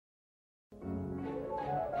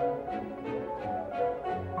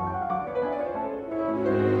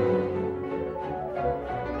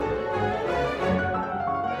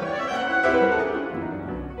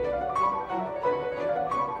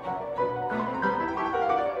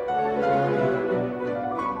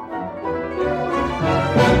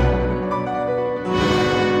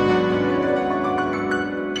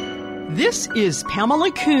This is Pamela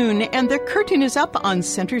Kuhn, and the curtain is up on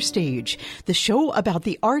Center Stage, the show about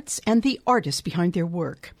the arts and the artists behind their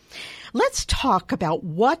work. Let's talk about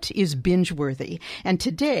what is binge-worthy, and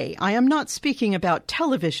today I am not speaking about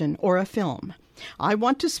television or a film. I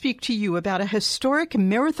want to speak to you about a historic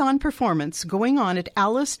marathon performance going on at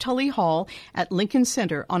Alice Tully Hall at Lincoln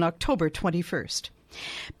Center on October 21st.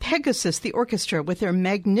 Pegasus, the orchestra, with their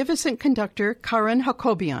magnificent conductor, Karen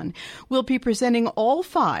Hakobian, will be presenting all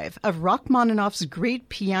 5 of Rachmaninoff's great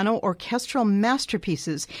piano orchestral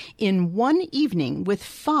masterpieces in one evening with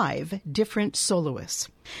 5 different soloists.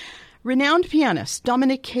 Renowned pianists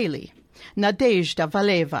Dominic Cayley, Nadezhda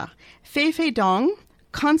Valeva, Feifei Dong,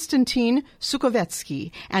 Konstantin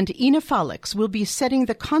Sukovetsky, and Ina Falix will be setting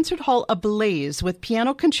the concert hall ablaze with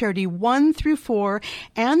piano concerti 1 through 4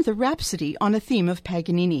 and the Rhapsody on a theme of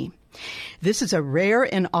Paganini. This is a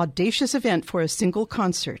rare and audacious event for a single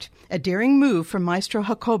concert, a daring move from Maestro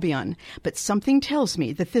Hakobian, but something tells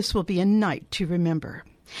me that this will be a night to remember.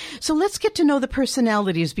 So let's get to know the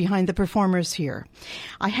personalities behind the performers here.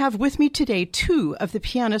 I have with me today 2 of the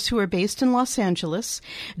pianists who are based in Los Angeles,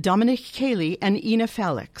 Dominic Cayley and Ina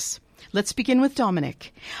Falix. Let's begin with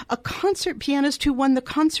Dominic, a concert pianist who won the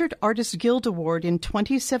Concert Artists Guild Award in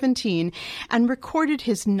 2017 and recorded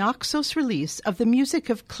his Naxos release of the music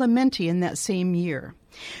of Clementi in that same year.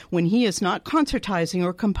 When he is not concertizing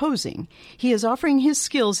or composing, he is offering his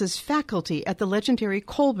skills as faculty at the legendary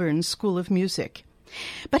Colburn School of Music.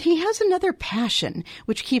 But he has another passion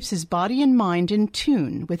which keeps his body and mind in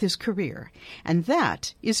tune with his career, and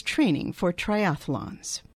that is training for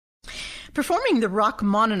triathlons. Performing the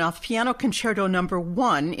Rachmaninoff Piano Concerto No.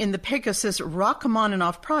 1 in the Pegasus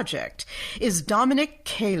Rachmaninoff project is Dominic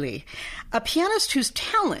Cayley, a pianist whose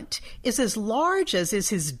talent is as large as is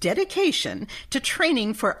his dedication to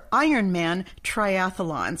training for Ironman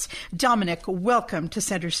triathlons. Dominic, welcome to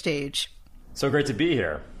Center Stage. So great to be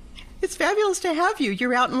here. It's fabulous to have you.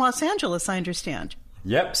 You're out in Los Angeles, I understand.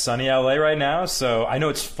 Yep, sunny LA right now. So I know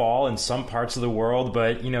it's fall in some parts of the world,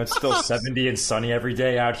 but, it's still 70 and sunny every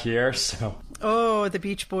day out here. So. Oh, the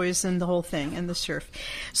Beach Boys and the whole thing and the surf.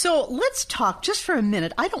 So let's talk just for a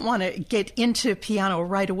minute. I don't want to get into piano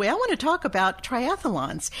right away. I want to talk about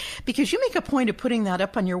triathlons because you make a point of putting that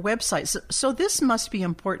up on your website. So this must be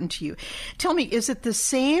important to you. Tell me, is it the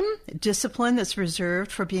same discipline that's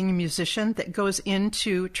reserved for being a musician that goes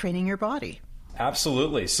into training your body?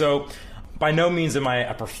 Absolutely. So by no means am I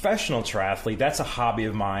a professional triathlete. That's a hobby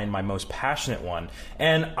of mine, my most passionate one.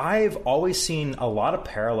 And I've always seen a lot of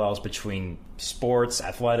parallels between sports,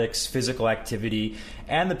 athletics, physical activity,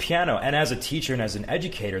 and the piano. And as a teacher and as an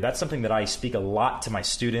educator, that's something that I speak a lot to my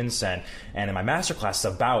students and in my masterclass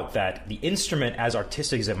about, that the instrument, as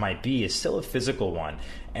artistic as it might be, is still a physical one.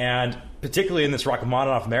 And particularly in this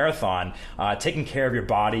Rachmaninoff marathon, taking care of your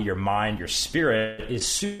body, your mind, your spirit is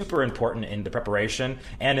super important in the preparation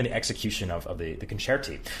and in the execution of the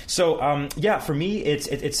concerti. So, for me,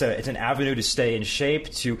 it's an avenue to stay in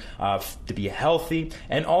shape, to be healthy,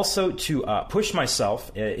 and also to push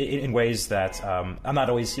myself in ways that I'm not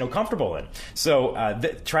always comfortable in. So, the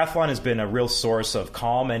triathlon has been a real source of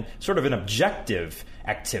calm and sort of an objective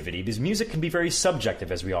activity, because music can be very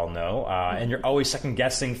subjective, as we all know, and you're always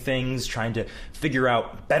second-guessing things, trying to figure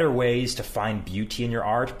out better ways to find beauty in your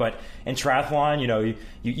art. But in triathlon,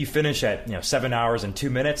 you finish at 7 hours and 2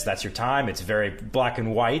 minutes. That's your time. It's very black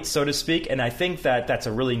and white, so to speak. And I think that that's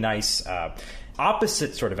a really nice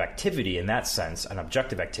opposite sort of activity in that sense, an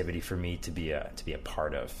objective activity for me to be a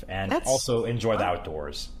part of, and also enjoy the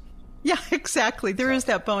outdoors. Yeah, exactly. There is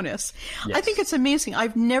that bonus. Yes. I think it's amazing.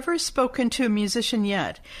 I've never spoken to a musician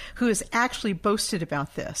yet who has actually boasted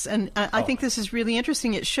about this. And I think this is really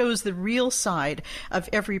interesting. It shows the real side of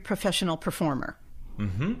every professional performer.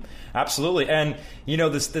 Mm-hmm. Absolutely. And,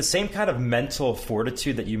 the same kind of mental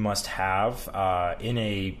fortitude that you must have in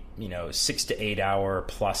a 6 to 8 hour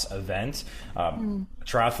plus event.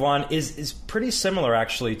 Triathlon is pretty similar,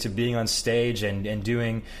 actually, to being on stage and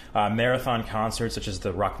doing marathon concerts such as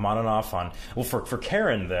the Rachmaninoff for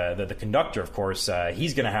Karen, the conductor, of course,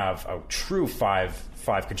 he's going to have a true five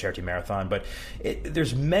concerti marathon, but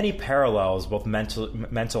there's many parallels, both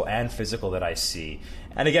mental and physical, that I see.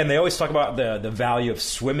 And again, they always talk about the value of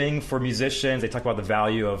swimming for musicians. They talk about the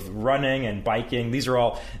value of running and biking. These are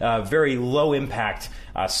all very low impact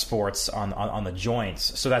sports on the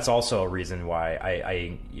joints. So that's also a reason why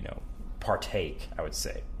I partake, I would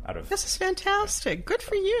say. This is fantastic. Good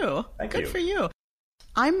for you. Thank you. Good for you.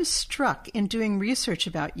 I'm struck in doing research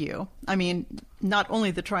about you. I mean, not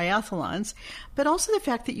only the triathlons, but also the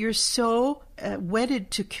fact that you're so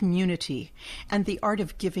wedded to community and the art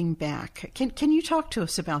of giving back. Can you talk to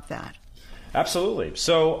us about that? Absolutely.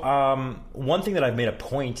 So one thing that I've made a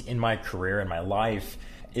point in my career, in my life,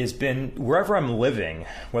 has been wherever I'm living,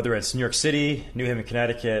 whether it's New York City, New Haven,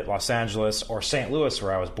 Connecticut, Los Angeles, or St. Louis,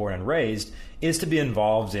 where I was born and raised, is to be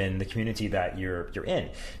involved in the community that you're in.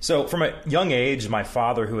 So from a young age, my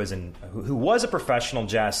father, who was a professional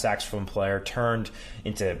jazz saxophone player, turned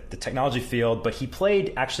into the technology field, but he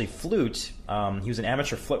played actually flute. He was an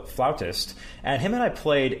amateur flautist, and him and I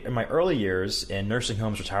played in my early years in nursing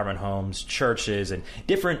homes, retirement homes, churches, and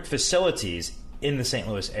different facilities in the St.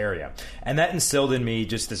 Louis area. And that instilled in me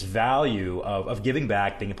just this value of giving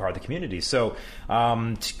back, being a part of the community. So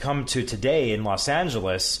to come to today in Los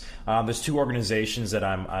Angeles, there's two organizations that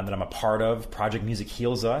I'm a part of. Project Music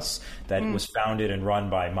Heals Us, that was founded and run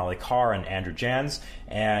by Molly Carr and Andrew Jans.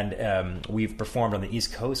 And we've performed on the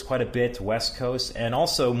East Coast quite a bit, West Coast. And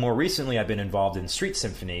also more recently, I've been involved in Street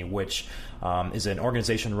Symphony, which is an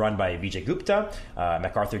organization run by Vijay Gupta,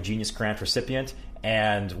 MacArthur Genius Grant recipient.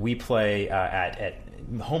 And we play at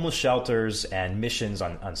homeless shelters and missions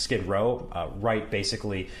on Skid Row, right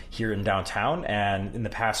basically here in downtown. And in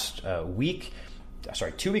the past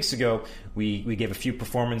 2 weeks ago, we gave a few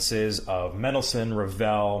performances of Mendelssohn,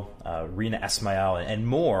 Ravel, Rina Esmail, and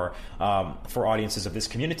more for audiences of this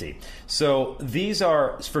community. So these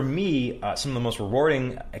are, for me, some of the most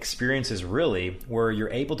rewarding experiences, really, where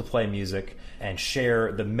you're able to play music and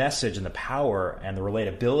share the message and the power and the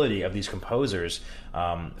relatability of these composers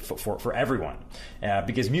for everyone,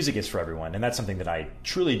 because music is for everyone, and that's something that I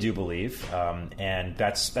truly do believe, and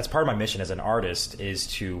that's part of my mission as an artist, is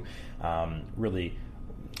to really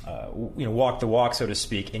walk the walk, so to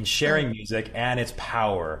speak, in sharing music and its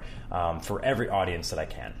power for every audience that I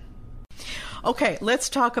can. Okay, let's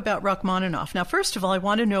talk about Rachmaninoff. Now, first of all, I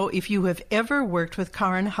want to know if you have ever worked with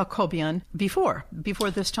Karan Hakobian before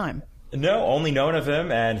this time. No, only known of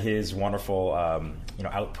him and his wonderful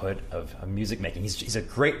output of music making. He's a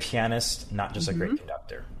great pianist, not just a great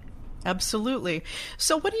conductor. Absolutely.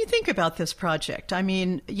 So what do you think about this project? I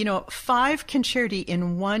mean, 5 concerti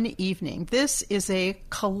in one evening. This is a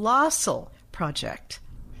colossal project.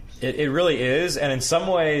 It really is, and in some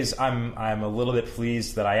ways, I'm a little bit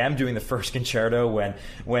pleased that I am doing the first concerto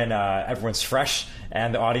when everyone's fresh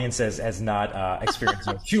and the audience has not experienced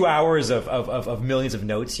 2 hours of millions of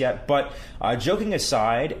notes yet. But joking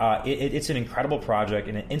aside, it's an incredible project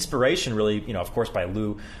and an inspiration, really, of course, by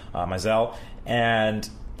Lou Mazel, and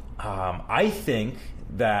I think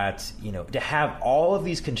that to have all of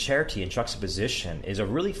these concerti in juxtaposition is a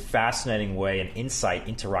really fascinating way and insight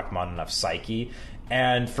into Rachmaninoff's psyche.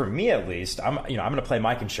 And for me, at least, I'm going to play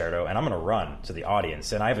my concerto and I'm going to run to the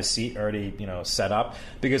audience, and I have a seat already set up,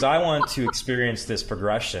 because I want to experience this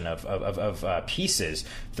progression of pieces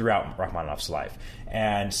throughout Rachmaninoff's life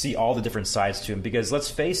and see all the different sides to him. Because let's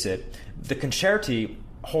face it, the concerti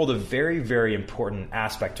hold a very, very important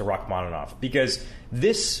aspect to Rachmaninoff, because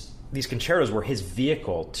these concertos were his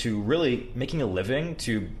vehicle to really making a living,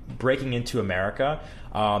 to breaking into America.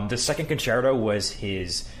 The second concerto was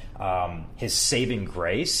his saving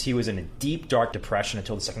grace. He was in a deep, dark depression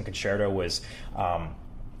until the second concerto was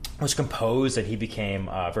composed, and he became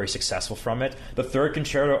very successful from it. The third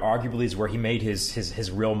concerto arguably is where he made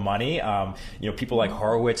his real money. People like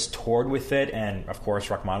Horowitz toured with it, and of course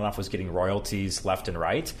Rachmaninoff was getting royalties left and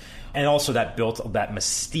right. And also that built that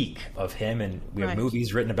mystique of him, and we have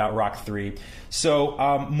movies written about Rock 3.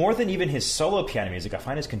 So more than even his solo piano music, I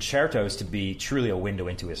find his concertos to be truly a window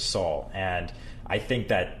into his soul. And I think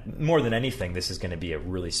that more than anything, this is going to be a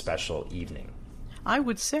really special evening. I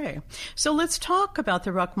would say. So let's talk about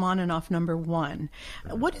the Rachmaninoff number 1.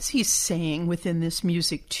 What is he saying within this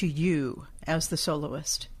music to you as the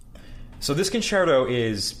soloist? So this concerto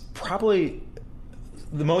is probably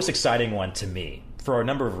the most exciting one to me for a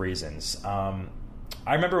number of reasons.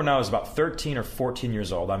 I remember when I was about 13 or 14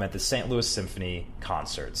 years old, I'm at the St. Louis Symphony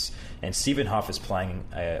concerts, and Stephen Hough is playing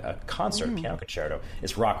a concert, piano concerto.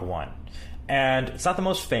 It's Rock 1. And it's not the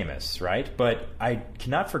most famous, right? But I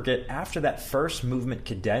cannot forget, after that first movement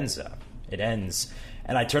cadenza, it ends,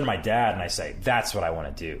 and I turn to my dad and I say, that's what I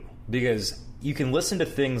want to do. Because you can listen to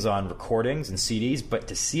things on recordings and CDs, but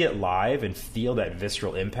to see it live and feel that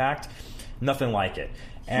visceral impact, nothing like it.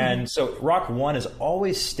 And so Rock 1 has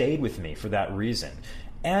always stayed with me for that reason.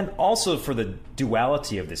 And also for the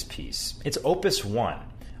duality of this piece. It's Opus 1,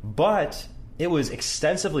 but it was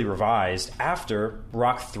extensively revised after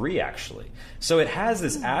Rock 3, actually. So it has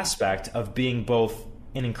this aspect of being both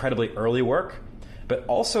an incredibly early work, but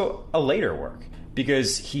also a later work,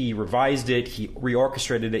 because he revised it, he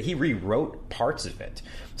reorchestrated it, he rewrote parts of it.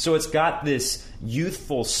 So it's got this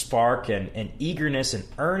youthful spark and eagerness and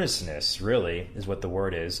earnestness, really, is what the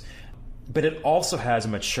word is, but it also has a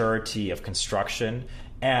maturity of construction,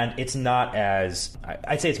 and it's not as,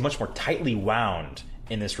 I'd say it's much more tightly wound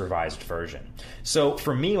in this revised version. So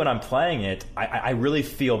for me, when I'm playing it, I really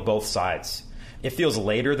feel both sides. It feels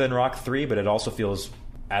later than Rock 3, but it also feels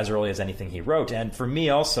as early as anything he wrote. And for me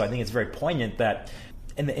also, I think it's very poignant that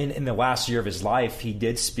in the last year of his life, he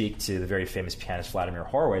did speak to the very famous pianist Vladimir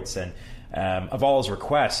Horowitz, and of all his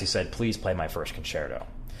requests, he said, "Please play my first concerto."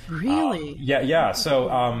 Really? Yeah. So,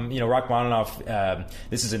 Rachmaninoff,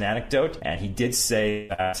 this is an anecdote, and he did say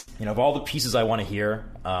that, of all the pieces I want to hear,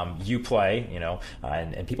 you play,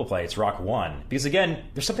 and people play, it's Rock 1. Because again,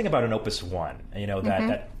 there's something about an Opus 1,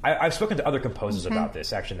 that I've spoken to other composers about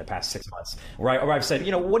this, actually, in the past 6 months, where I've said,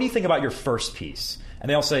 what do you think about your first piece? And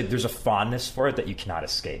they all say there's a fondness for it that you cannot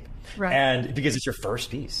escape. Right. And because it's your first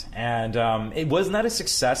piece. And it was not a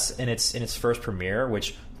success in its first premiere,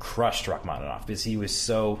 which crushed Rachmaninoff because he was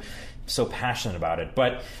so passionate about it.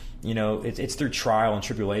 But it's through trial and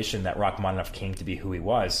tribulation that Rachmaninoff came to be who he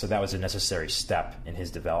was. So that was a necessary step in his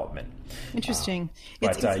development. Interesting.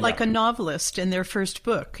 It's like a novelist in their first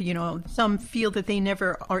book. Some feel that they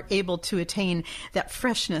never are able to attain that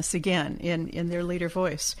freshness again in their later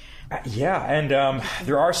voice. And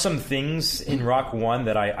there are some things in Rock 1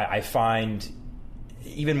 that I find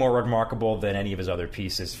even more remarkable than any of his other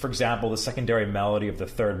pieces. For example, the secondary melody of the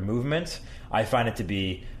third movement, I find it to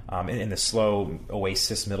be, in the slow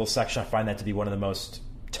oasis middle section, I find that to be one of the most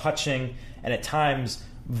touching and at times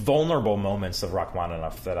vulnerable moments of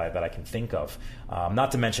Rachmaninoff that I can think of.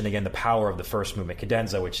 Not to mention, again, the power of the first movement,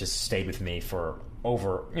 Cadenza, which has stayed with me for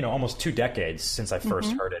over almost 2 decades since I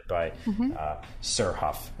first heard it by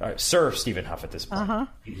Sir Stephen Huff at this point.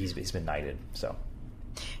 He's been knighted, so...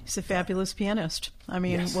 He's a fabulous pianist. I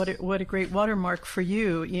mean, yes. what a great watermark for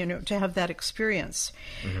you, to have that experience.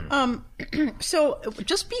 So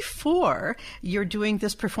just before you're doing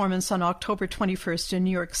this performance on October 21st in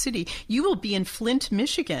New York City, you will be in Flint,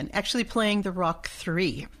 Michigan, actually playing the Rock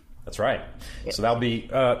 3. That's right. So that'll be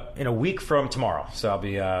in a week from tomorrow. So I'll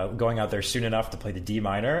be going out there soon enough to play the D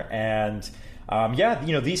minor. And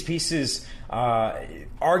these pieces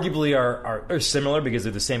arguably are similar because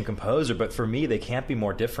they're the same composer, but for me, they can't be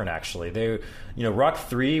more different, actually. Rock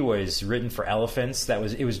 3 was written for elephants.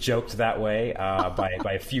 It was joked that way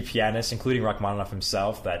by a few pianists, including Rachmaninoff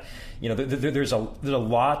himself, that there's a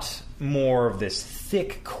lot more of this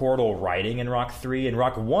thick chordal writing in Rock 3. In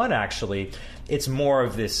Rock 1, actually, it's more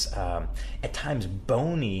of this at times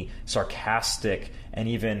bony, sarcastic, and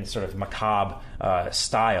even sort of macabre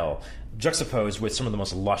style, juxtaposed with some of the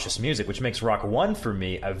most luscious music, which makes Rock 1 for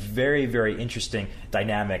me a very, very interesting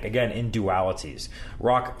dynamic, again, in dualities.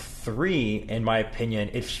 Rock 3, in my opinion,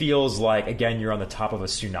 it feels like, again, you're on the top of a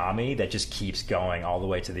tsunami that just keeps going all the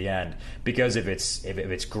way to the end because of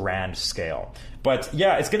its grand scale. But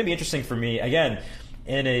yeah, it's going to be interesting for me, again,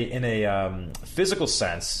 in a physical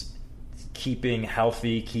sense, keeping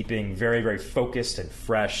healthy, keeping very, very focused and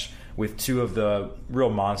fresh with 2 of the real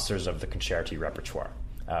monsters of the concerti repertoire.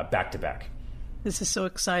 Back to back. This is so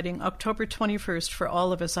exciting. October 21st for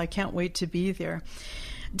all of us. I can't wait to be there.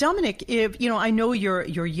 Dominic, I know you're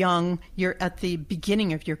young. You're at the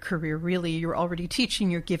beginning of your career, really. You're already teaching.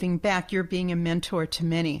 You're giving back. You're being a mentor to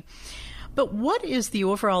many. But what is the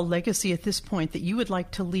overall legacy at this point that you would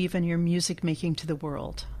like to leave in your music making to the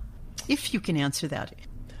world? If you can answer that.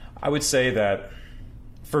 I would say that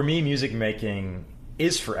for me, music making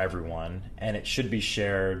is for everyone, and it should be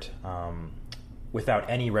shared without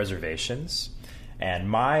any reservations. And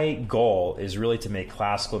my goal is really to make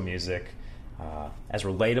classical music as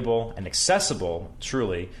relatable and accessible,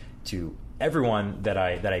 truly, to everyone that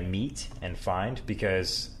I meet and find,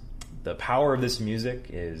 because the power of this music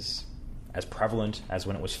is as prevalent as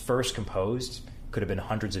when it was first composed, could have been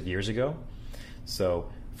hundreds of years ago.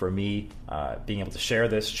 So for me, being able to share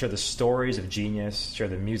the stories of genius, share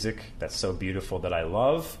the music that's so beautiful that I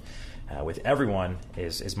love, with everyone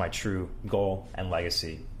is my true goal and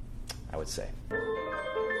legacy, I would say.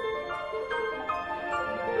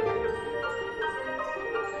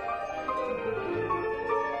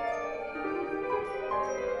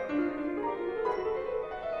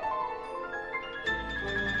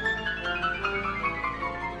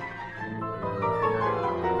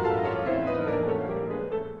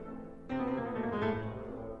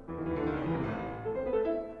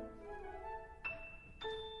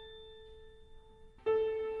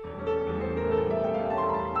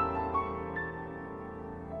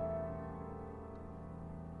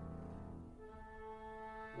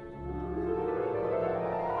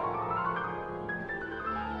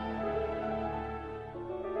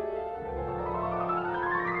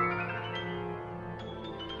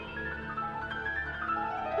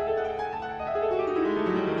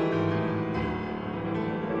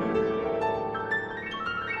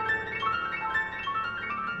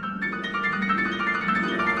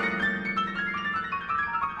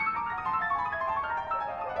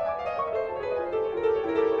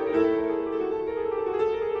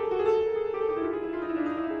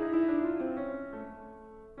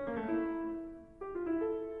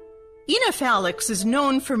 Alex is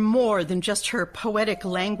known for more than just her poetic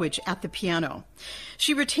language at the piano.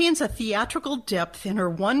 She retains a theatrical depth in her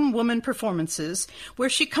one-woman performances where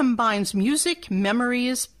she combines music,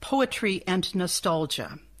 memories, poetry, and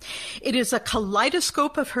nostalgia. It is a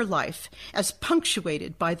kaleidoscope of her life, as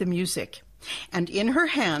punctuated by the music. And in her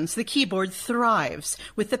hands, the keyboard thrives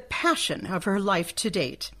with the passion of her life to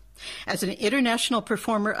date. As an international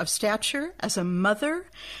performer of stature, as a mother,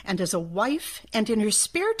 and as a wife, and in her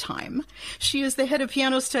spare time, she is the head of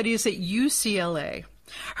piano studies at UCLA.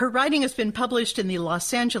 Her writing has been published in the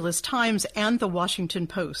Los Angeles Times and the Washington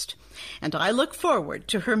Post, and I look forward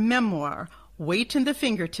to her memoir, Weight in the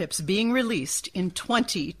Fingertips, being released in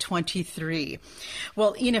 2023.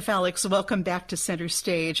 Well, Enif Alex, welcome back to Center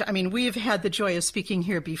Stage. I mean, we've had the joy of speaking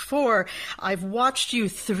here before. I've watched you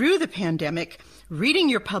through the pandemic, reading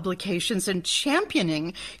your publications and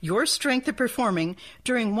championing your strength of performing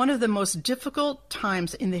during one of the most difficult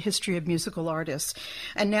times in the history of musical artists.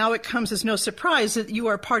 And now it comes as no surprise that you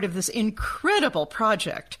are part of this incredible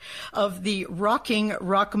project of the Rocking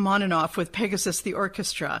Rachmaninoff with Pegasus the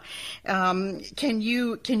Orchestra. Can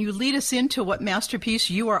you lead us into what masterpiece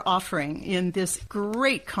you are offering in this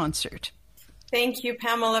great concert? Thank you,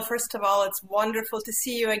 Pamela. First of all, it's wonderful to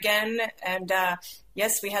see you again. And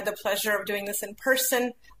yes, we had the pleasure of doing this in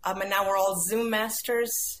person. And now we're all Zoom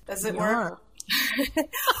masters, as it were.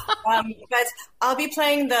 But I'll be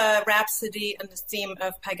playing the Rhapsody and the theme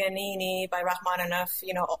of Paganini by Rachmaninoff,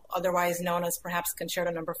 otherwise known as perhaps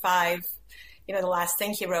Concerto No. 5. The last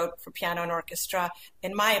thing he wrote for piano and orchestra.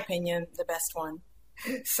 In my opinion, the best one.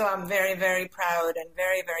 So I'm very, very proud and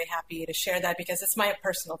very, very happy to share that because it's my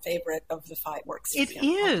personal favorite of the 5 works. It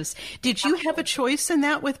is. Did you have a choice in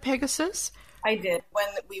that with Pegasus? I did. When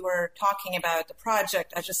we were talking about the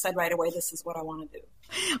project, I just said right away, this is what I want to do.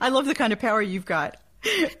 I love the kind of power you've got.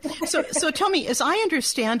 So tell me, as I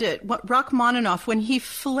understand it, Rachmaninoff, when he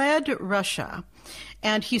fled Russia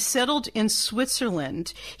and he settled in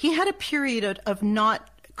Switzerland, he had a period of not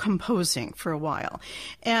composing for a while.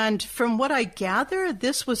 And from what I gather,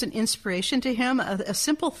 this was an inspiration to him, a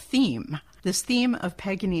simple theme, this theme of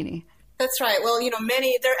Paganini. That's right. Well,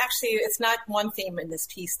 it's not one theme in this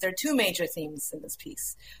piece. There are 2 major themes in this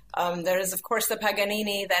piece. There is, of course, the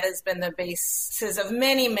Paganini that has been the basis of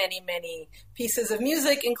many, many, many pieces of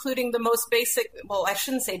music, including the most basic, well, I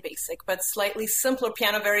shouldn't say basic, but slightly simpler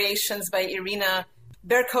piano variations by Irina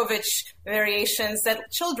Berkovich, variations that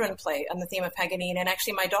children play on the theme of Paganini. And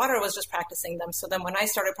actually, my daughter was just practicing them. So then when I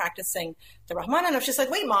started practicing the Rachmaninoff, she's like,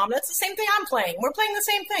 wait, Mom, that's the same thing I'm playing. We're playing the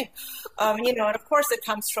same thing. And of course, it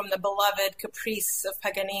comes from the beloved Caprice of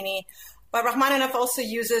Paganini. But Rachmaninoff also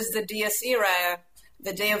uses the Dies Irae,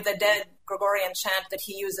 the Day of the Dead Gregorian chant that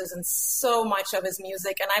he uses in so much of his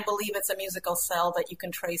music. And I believe it's a musical cell that you can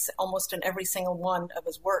trace almost in every single one of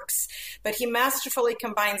his works. But he masterfully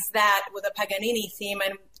combines that with a Paganini theme,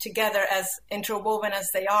 and together, as interwoven as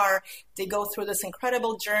they are, they go through this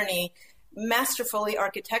incredible journey, masterfully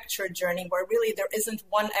architectured journey, where really there isn't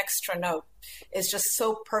one extra note. It's just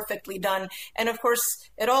so perfectly done. And of course,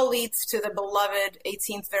 it all leads to the beloved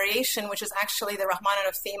 18th variation, which is actually the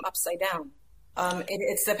Rachmaninoff theme upside down.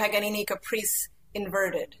 It's the Paganini Caprice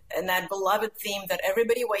inverted, and that beloved theme that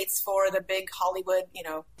everybody waits for, the big Hollywood,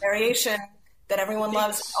 variation that everyone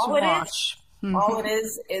loves. All it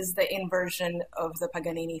is the inversion of the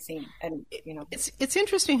Paganini theme. And, It's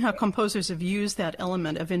interesting how composers have used that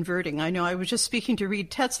element of inverting. I know I was just speaking to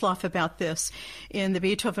Reed Tetzlaff about this in the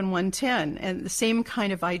Beethoven 110, and the same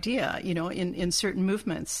kind of idea, in certain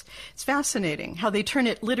movements. It's fascinating how they turn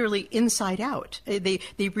it literally inside out.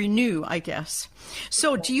 They renew, I guess.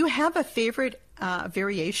 So do you have a favorite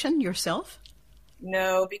variation yourself?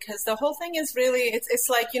 No, because the whole thing is really, it's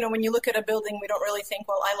like, when you look at a building, we don't really think,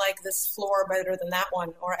 well, I like this floor better than that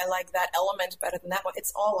one, or I like that element better than that one.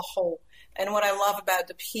 It's all a whole. And what I love about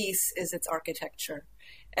the piece is its architecture.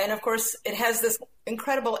 And of course, it has this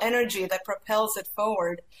incredible energy that propels it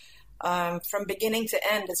forward from beginning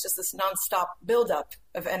to end. It's just this nonstop buildup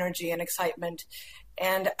of energy and excitement.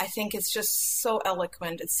 And I think it's just so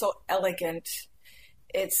eloquent. It's so elegant.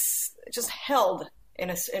 It's just held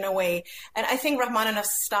in a way. And I think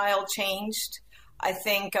Rachmaninoff's style changed. I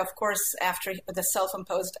think, of course, after the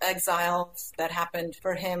self-imposed exile that happened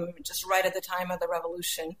for him just right at the time of the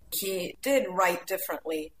revolution, he did write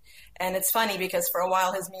differently. And it's funny because for a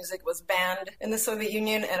while his music was banned in the Soviet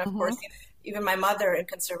Union. And of course, even my mother in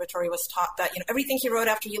conservatory was taught that, everything he wrote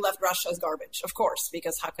after he left Russia is garbage, of course,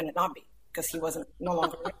 because how can it not be? Because he wasn't no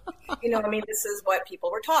longer, this is what people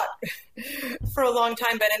were taught for a long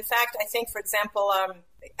time. But in fact, I think, for example,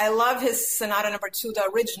 I love his Sonata No. 2, the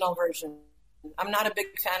original version. I'm not a big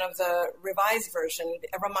fan of the revised version.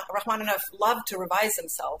 Rachmaninoff loved to revise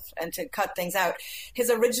himself and to cut things out. His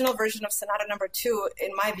original version of Sonata Number 2,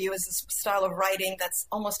 in my view, is this style of writing that's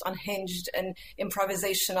almost unhinged and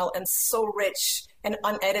improvisational and so rich and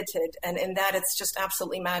unedited. And in that, it's just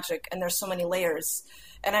absolutely magic. And there's so many layers.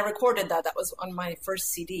 And I recorded that. That was on my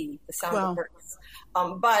first CD, The Sound of Birds.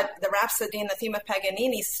 But the Rhapsody and the theme of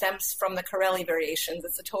Paganini stems from the Corelli variations.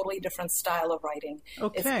 It's a totally different style of writing.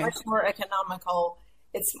 Okay. It's much more economical.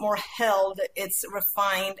 It's more held. It's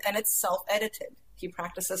refined, and it's self-edited. He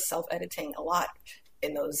practices self-editing a lot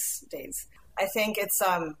in those days. I think it's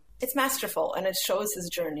masterful, and it shows his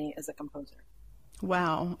journey as a composer.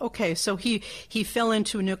 Wow. Okay. So he fell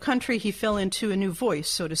into a new country. He fell into a new voice,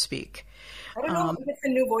 so to speak. I don't know if it's a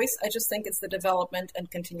new voice. I just think it's the development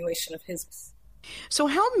and continuation of his. So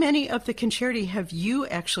how many of the concerti have you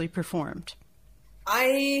actually performed?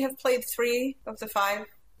 I have played 3 of the 5.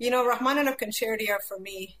 Rachmaninoff concerti are for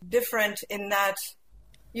me different in that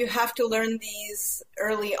you have to learn these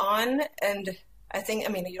early on. And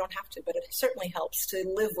you don't have to, but it certainly helps to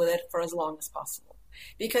live with it for as long as possible.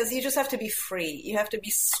 Because you just have to be free. You have to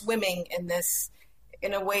be swimming in this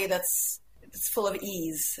in a way that's full of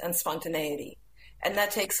ease and spontaneity. And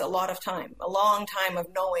that takes a lot of time, a long time of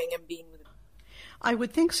knowing and being with it. I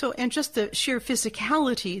would think so. And just the sheer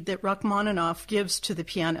physicality that Rachmaninoff gives to the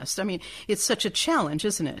pianist. I mean, it's such a challenge,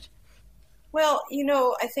 isn't it? Well,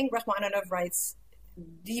 I think Rachmaninoff writes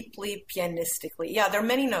deeply pianistically. Yeah, there are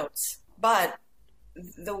many notes, but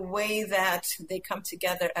the way that they come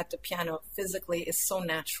together at the piano physically is so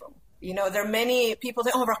natural. There are many people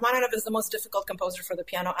that, Rachmaninoff is the most difficult composer for the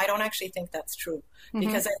piano. I don't actually think that's true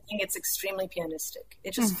because I think it's extremely pianistic.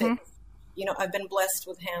 It just fits. I've been blessed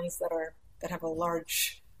with hands that have a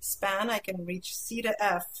large span. I can reach C to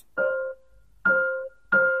F.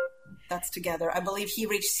 That's together. I believe he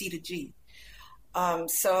reached C to G.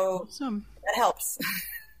 So awesome. That helps.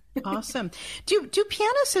 Awesome. Do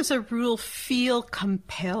pianists as a rule feel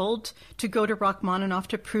compelled to go to Rachmaninoff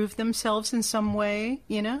to prove themselves in some way,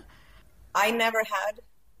 I never had.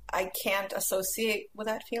 I can't associate with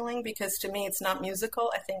that feeling because to me it's not musical.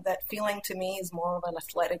 I think that feeling to me is more of an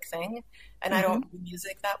athletic thing, and I don't do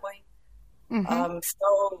music that way.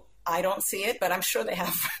 So I don't see it, but I'm sure they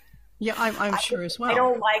have. Yeah, I'm sure as well. I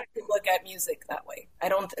don't like to look at music that way.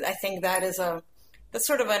 I think that's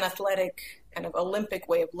sort of an athletic kind of Olympic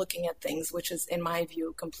way of looking at things, which is, in my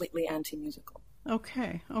view, completely anti-musical.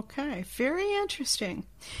 Okay. Very interesting.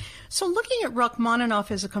 So looking at Rachmaninoff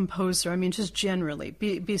as a composer, just generally,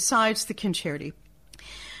 besides the concerti,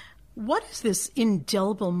 what is this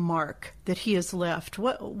indelible mark that he has left?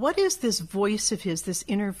 What is this voice of his, this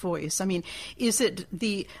inner voice? Is it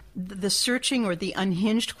the searching or the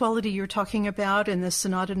unhinged quality you're talking about in the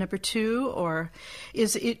Sonata Number 2, or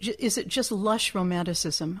is it just lush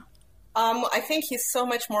romanticism? I think he's so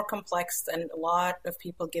much more complex than a lot of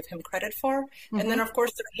people give him credit for. And then, of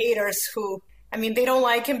course, there are haters who, they don't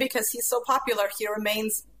like him because he's so popular. He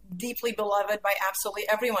remains deeply beloved by absolutely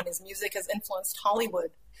everyone. His music has influenced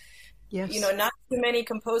Hollywood. Yes. Not too many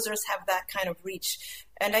composers have that kind of reach.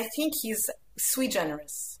 And I think he's sui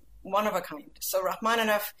generis, one of a kind. So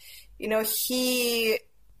Rachmaninoff, in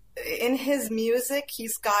his music,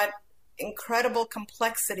 he's got incredible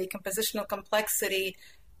complexity, compositional complexity,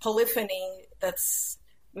 polyphony that's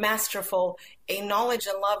masterful, a knowledge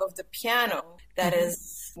and love of the piano that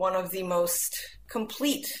is one of the most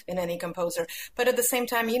complete in any composer. But at the same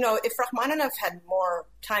time, if Rachmaninoff had more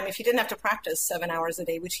time, if he didn't have to practice 7 hours a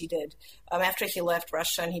day, which he did, after he left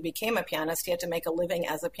Russia and he became a pianist, he had to make a living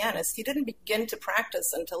as a pianist. He didn't begin to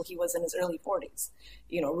practice until he was in his early 40s,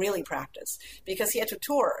 really practice, because he had to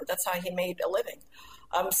tour. That's how he made a living.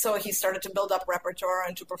 So he started to build up repertoire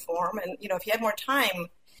and to perform. And, if he had more time,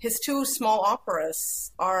 his 2 small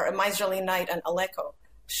operas are A Miserly Night and Aleko,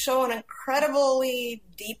 show an incredibly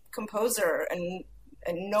deep composer and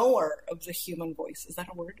a knower of the human voice. Is that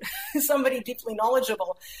a word? Somebody deeply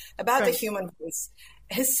knowledgeable about the human voice.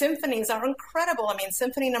 His symphonies are incredible.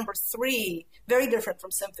 Symphony Number 3, very different from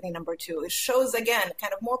Symphony Number 2. It shows, again,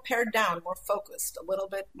 kind of more pared down, more focused, a little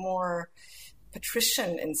bit more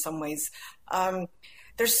patrician in some ways.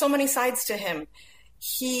 There's so many sides to him.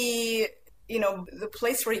 He, the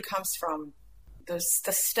place where he comes from, the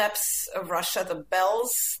steppes of Russia, the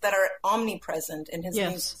bells that are omnipresent in his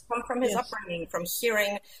music come from his upbringing, from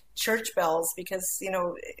hearing church bells, because,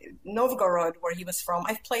 Novgorod, where he was from,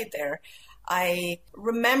 I've played there. I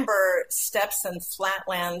remember steppes and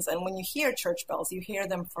flatlands, and when you hear church bells, you hear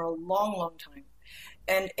them for a long, long time.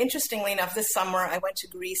 And interestingly enough, this summer I went to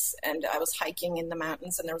Greece and I was hiking in the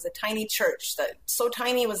mountains, and there was a tiny church that so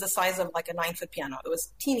tiny it was the size of like a 9-foot piano. It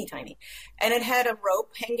was teeny tiny. And it had a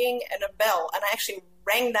rope hanging and a bell. And I actually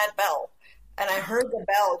rang that bell. And I heard the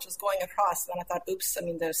bell just going across. And I thought, oops, I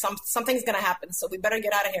mean, there's something's going to happen. So we better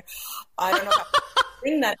get out of here. I don't know how to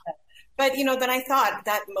ring that bell. But, then I thought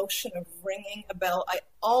that motion of ringing a bell, I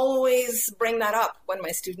always bring that up when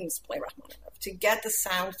my students play Rachmaninoff. To get the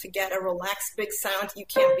sound, to get a relaxed, big sound, you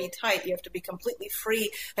can't be tight. You have to be completely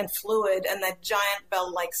free and fluid, and that giant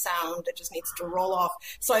bell-like sound that just needs to roll off.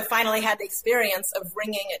 So I finally had the experience of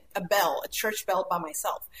ringing a bell, a church bell by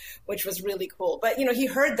myself, which was really cool. But, he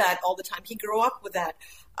heard that all the time. He grew up with that.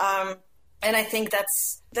 And I think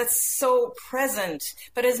that's so present.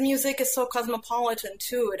 But his music is so cosmopolitan,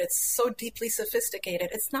 too, and it's so deeply sophisticated.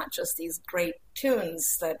 It's not just these great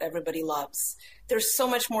tunes that everybody loves. There's so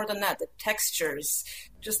much more than that. The textures,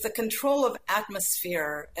 just the control of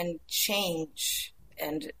atmosphere and change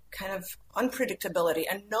and kind of unpredictability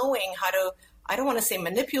and knowing how to, I don't want to say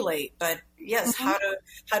manipulate, but yes, how to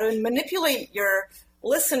manipulate your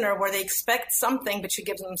listener where they expect something, but you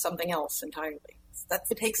give them something else entirely. That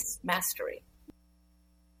takes mastery.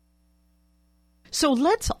 So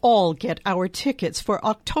let's all get our tickets for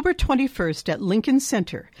October 21st at Lincoln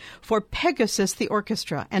Center for Pegasus the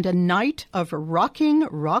Orchestra and a night of rocking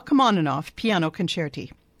Rachmaninoff piano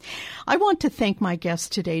concerti. I want to thank my guests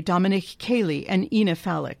today, Dominic Cayley and Ina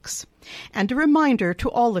Falix. And a reminder to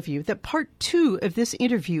all of you that part 2 of this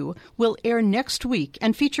interview will air next week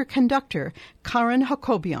and feature conductor Karen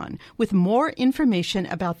Hakobian with more information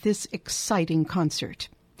about this exciting concert.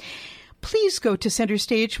 Please go to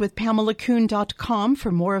centerstagewithpamelakuhn.com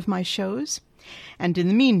for more of my shows. And in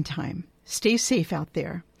the meantime, stay safe out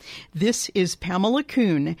there. This is Pamela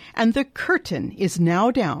Kuhn, and the curtain is now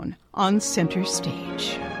down on Center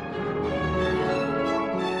Stage.